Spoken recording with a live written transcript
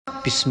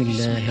بسم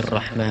الله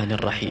الرحمن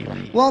الرحيم.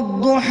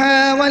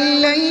 والضحى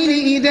والليل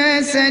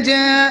إذا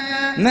سجى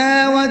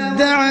ما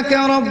ودعك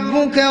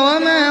ربك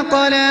وما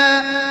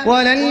قلى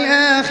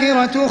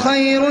وللآخرة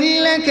خير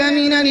لك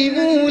من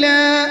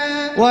الأولى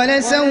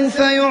ولسوف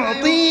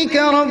يعطيك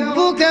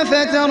ربك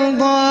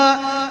فترضى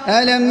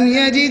ألم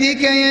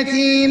يجدك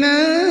يتيما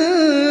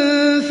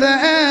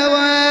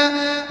فآوى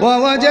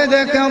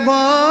ووجدك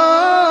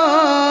ضالا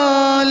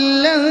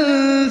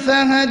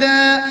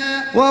فهدى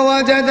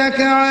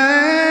ووجدك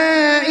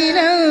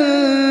عائلا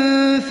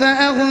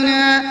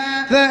فأغنى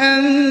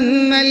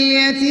فأما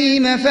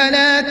اليتيم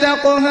فلا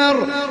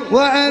تقهر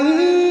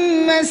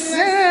وأما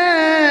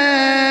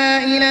السائل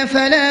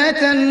فلا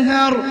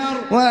تنهر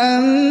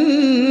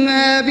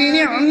وأما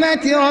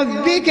بنعمة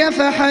ربك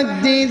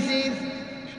فحدث.